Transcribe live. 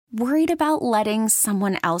Worried about letting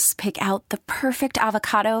someone else pick out the perfect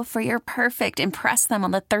avocado for your perfect impress them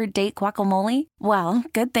on the third date guacamole? Well,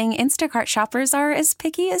 good thing Instacart shoppers are as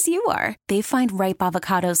picky as you are. They find ripe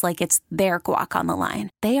avocados like it's their guac on the line.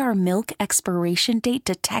 They are milk expiration date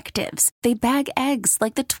detectives. They bag eggs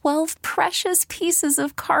like the 12 precious pieces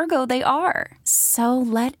of cargo they are. So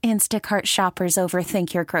let Instacart shoppers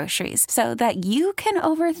overthink your groceries so that you can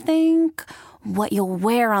overthink what you'll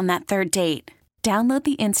wear on that third date. Download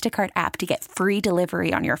the Instacart app to get free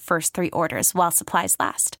delivery on your first 3 orders while supplies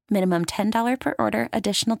last. Minimum $10 per order.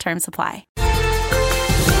 Additional terms apply.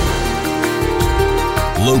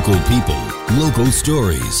 Local people, local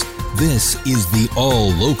stories. This is the All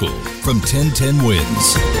Local from 1010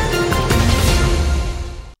 Wins.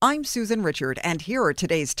 I'm Susan Richard, and here are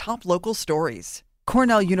today's top local stories.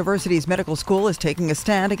 Cornell University's medical school is taking a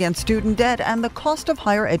stand against student debt and the cost of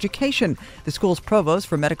higher education. The school's provost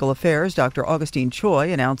for medical affairs, Dr. Augustine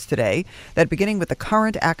Choi, announced today that beginning with the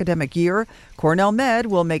current academic year, Cornell Med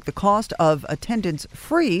will make the cost of attendance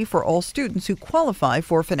free for all students who qualify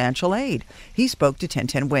for financial aid. He spoke to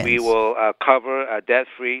 1010 Wins. We will cover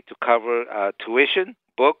debt-free to cover tuition,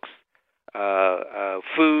 books,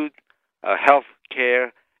 food, health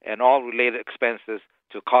care, and all related expenses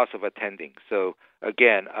to cost of attending. So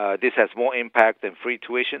again, this has more impact than free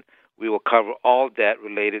tuition. We will cover all debt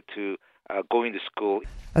related to going to school.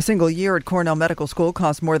 A single year at Cornell Medical School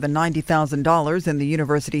costs more than $90,000, and the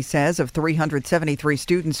university says of 373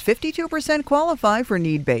 students, 52% qualify for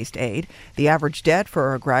need-based aid. The average debt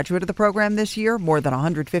for a graduate of the program this year, more than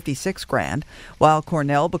 $156,000. While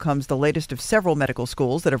Cornell becomes the latest of several medical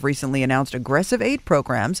schools that have recently announced aggressive aid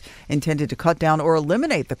programs intended to cut down or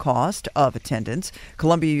eliminate the cost of attendance,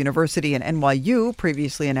 Columbia University and NYU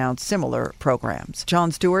previously announced similar programs.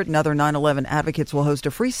 Jon Stewart and other 9/11 advocates will host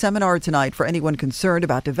a free seminar tonight for anyone concerned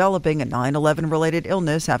about developing a 9/11-related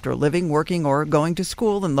illness after living, working, or going to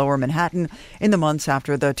school in Lower Manhattan in the months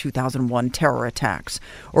after the 2001 terror attacks.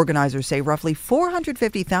 Organizers say roughly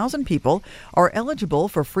 450,000 people are eligible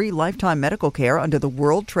for free lifetime medical care under the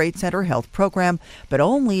World Trade Center Health Program, but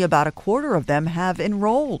only about a quarter of them have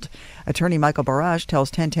enrolled. Attorney Michael Barash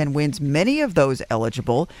tells 1010 Wins many of those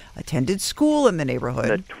eligible attended school in the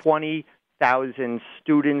neighborhood. The 20,000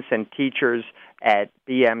 students and teachers at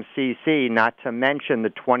BMCC, not to mention the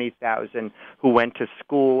 20,000 who went to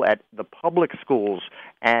school at the public schools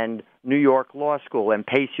and New York Law School and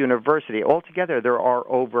Pace University. Altogether, there are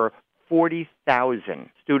over 40,000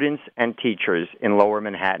 students and teachers in Lower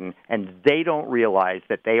Manhattan, and they don't realize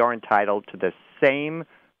that they are entitled to the same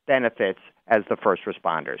benefits as the first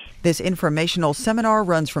responders. This informational seminar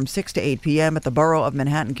runs from 6 to 8 p.m. at the Borough of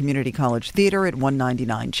Manhattan Community College Theater at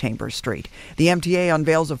 199 Chambers Street. The MTA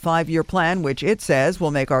unveils a 5-year plan, which it says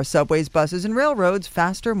will make our subways, buses, and railroads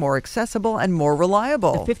faster, more accessible, and more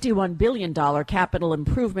reliable. The $51 billion capital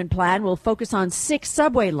improvement plan will focus on 6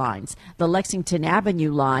 subway lines. The Lexington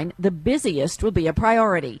Avenue line, the busiest, will be a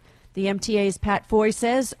priority. The MTA's Pat Foy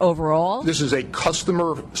says, overall, this is a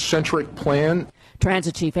customer-centric plan.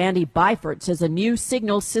 Transit Chief Andy Byford says a new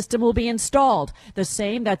signal system will be installed, the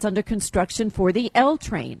same that's under construction for the L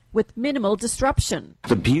train, with minimal disruption.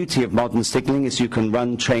 The beauty of modern signaling is you can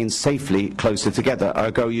run trains safely closer together,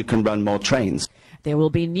 ergo you can run more trains. There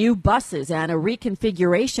will be new buses and a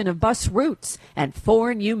reconfiguration of bus routes, and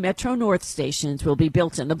 4 new Metro North stations will be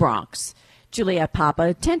built in the Bronx. Juliette Papa,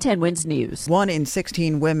 1010 Wins News. 1 in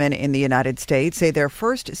 16 women in the United States say their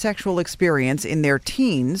first sexual experience in their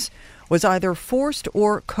teens was either forced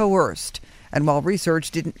or coerced. And while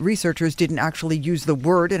researchers didn't actually use the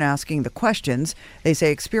word in asking the questions, they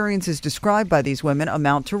say experiences described by these women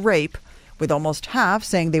amount to rape, with almost half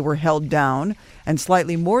saying they were held down and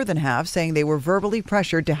slightly more than half saying they were verbally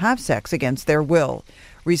pressured to have sex against their will.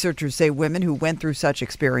 Researchers say women who went through such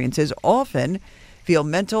experiences often feel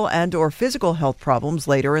mental and or physical health problems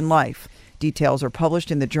later in life. Details are published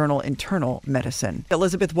in the journal Internal Medicine.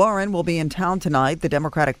 Elizabeth Warren will be in town tonight. The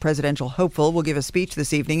Democratic presidential hopeful will give a speech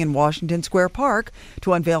this evening in Washington Square Park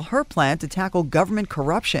to unveil her plan to tackle government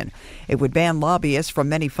corruption. It would ban lobbyists from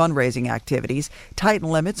many fundraising activities, tighten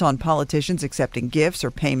limits on politicians accepting gifts or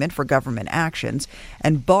payment for government actions,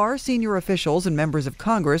 and bar senior officials and members of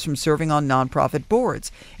Congress from serving on nonprofit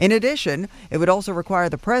boards. In addition, it would also require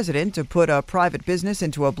the president to put a private business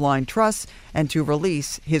into a blind trust and to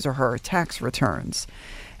release his or her tax returns.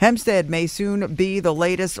 Hempstead may soon be the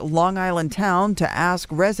latest Long Island town to ask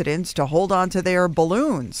residents to hold on to their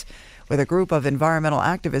balloons. With a group of environmental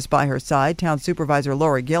activists by her side, Town Supervisor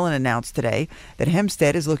Laura Gillen announced today that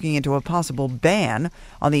Hempstead is looking into a possible ban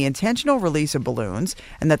on the intentional release of balloons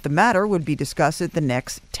and that the matter would be discussed at the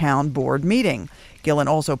next town board meeting. Gillen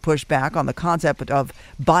also pushed back on the concept of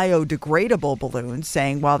biodegradable balloons,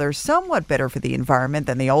 saying while they're somewhat better for the environment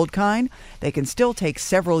than the old kind, they can still take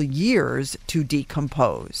several years to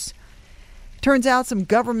decompose. Turns out some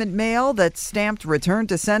government mail that's stamped return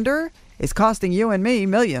to sender is costing you and me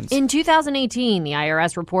millions. In 2018, the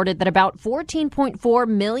IRS reported that about 14.4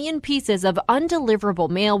 million pieces of undeliverable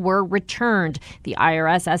mail were returned. The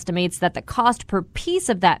IRS estimates that the cost per piece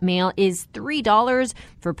of that mail is $3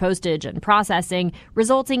 for postage and processing,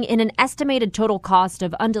 resulting in an estimated total cost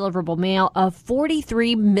of undeliverable mail of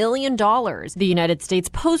 $43 million. The United States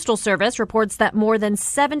Postal Service reports that more than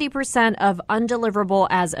 70% of undeliverable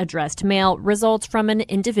as addressed mail results from an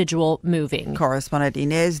individual moving. Correspondent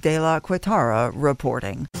Inez de la Quatara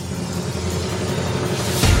reporting.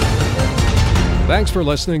 Thanks for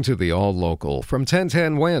listening to the All Local from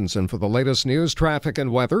 1010 Winds. And for the latest news, traffic,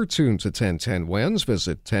 and weather, tune to 1010 Winds.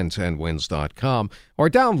 Visit 1010winds.com or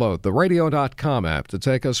download the radio.com app to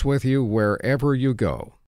take us with you wherever you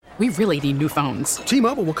go. We really need new phones.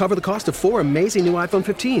 T-Mobile will cover the cost of 4 amazing new iPhone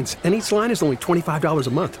 15s, and each line is only $25 a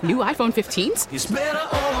month. New iPhone 15s? It's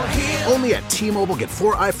better over here. Only at T-Mobile, get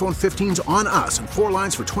 4 iPhone 15s on us and 4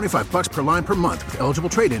 lines for $25 per line per month with eligible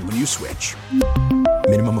trade-in when you switch.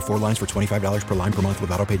 Minimum of 4 lines for $25 per line per month with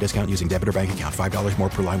autopay discount using debit or bank account. $5 more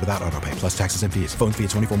per line without autopay, plus taxes and fees. Phone fee at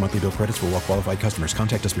 24 monthly bill credits for well-qualified customers.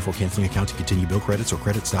 Contact us before canceling account to continue bill credits or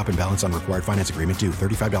credit stop and balance on required finance agreement due.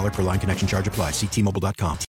 $35 per line connection charge applies. See T-Mobile.com.